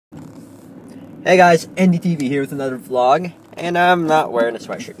Hey guys, NDTV here with another vlog, and I'm not wearing a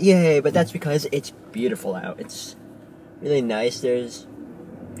sweatshirt. Yay, but that's because it's beautiful out. It's really nice. There's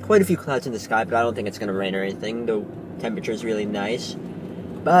quite a few clouds in the sky, but I don't think it's going to rain or anything. The temperature is really nice.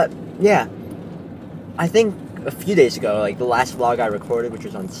 But, yeah, I think a few days ago, like the last vlog I recorded, which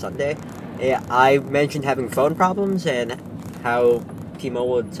was on Sunday, I mentioned having phone problems and how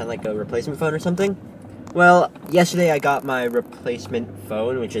T-Mobile would send like a replacement phone or something. Well, yesterday I got my replacement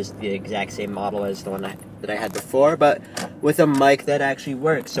phone, which is the exact same model as the one that I had before, but with a mic that actually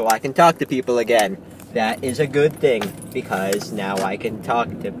works, so I can talk to people again. That is a good thing, because now I can talk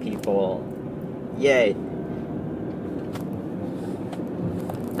to people. Yay.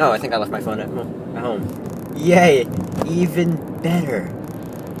 Oh, I think I left my phone at home. Yay, even better.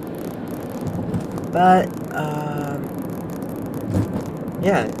 But,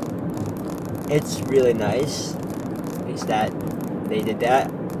 yeah. It's really nice. At least that they did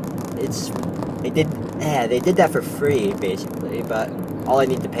that. They did that for free basically, but all I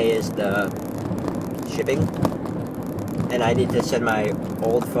need to pay is the shipping, and I need to send my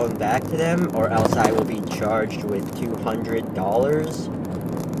old phone back to them, or else I will be charged with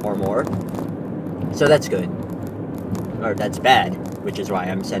 $200 or more. So that's good, or that's bad, which is why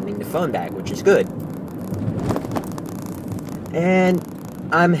I'm sending the phone back, which is good. And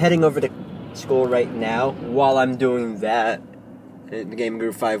I'm heading over to school right now. While I'm doing that, the Game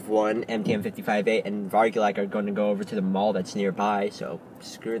Guru 5-1, MTM 55-8, and Vargulak are going to go over to the mall that's nearby, so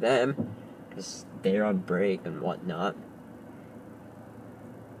screw them, because they're on break and whatnot.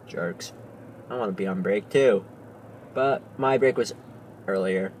 Jerks. I want to be on break too, but my break was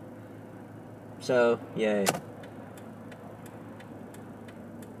earlier, so yay.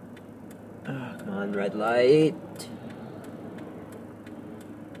 Oh, come on, red light.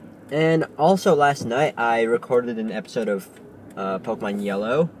 And also last night I recorded an episode of Pokemon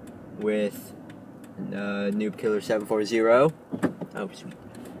Yellow with Noob Killer 740. Oh, sweet.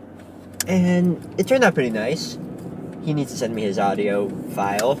 And it turned out pretty nice. He needs to send me his audio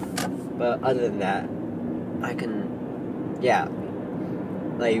file, but other than that, I can, yeah.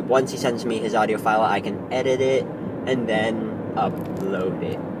 Like, once he sends me his audio file, I can edit it and then upload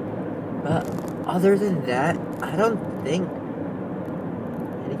it. But other than that, I don't think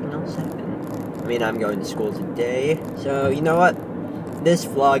anything else happened. I mean, I'm going to school today, so you know what? This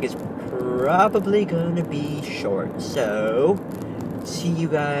vlog is probably gonna be short, so see you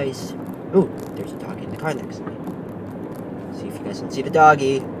guys. Oh, there's a doggy in the car next to me. See if you guys can see the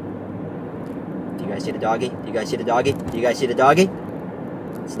doggy. Do you guys see the doggy? Do you guys see the doggy? Do you guys see the doggy?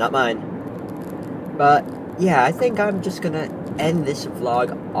 It's not mine. But yeah, I think I'm just gonna end this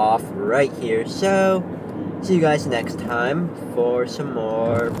vlog off right here, so see you guys next time for some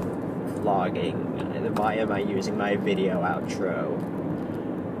more vlogging. And why am I using my video outro?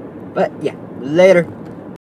 But yeah, later.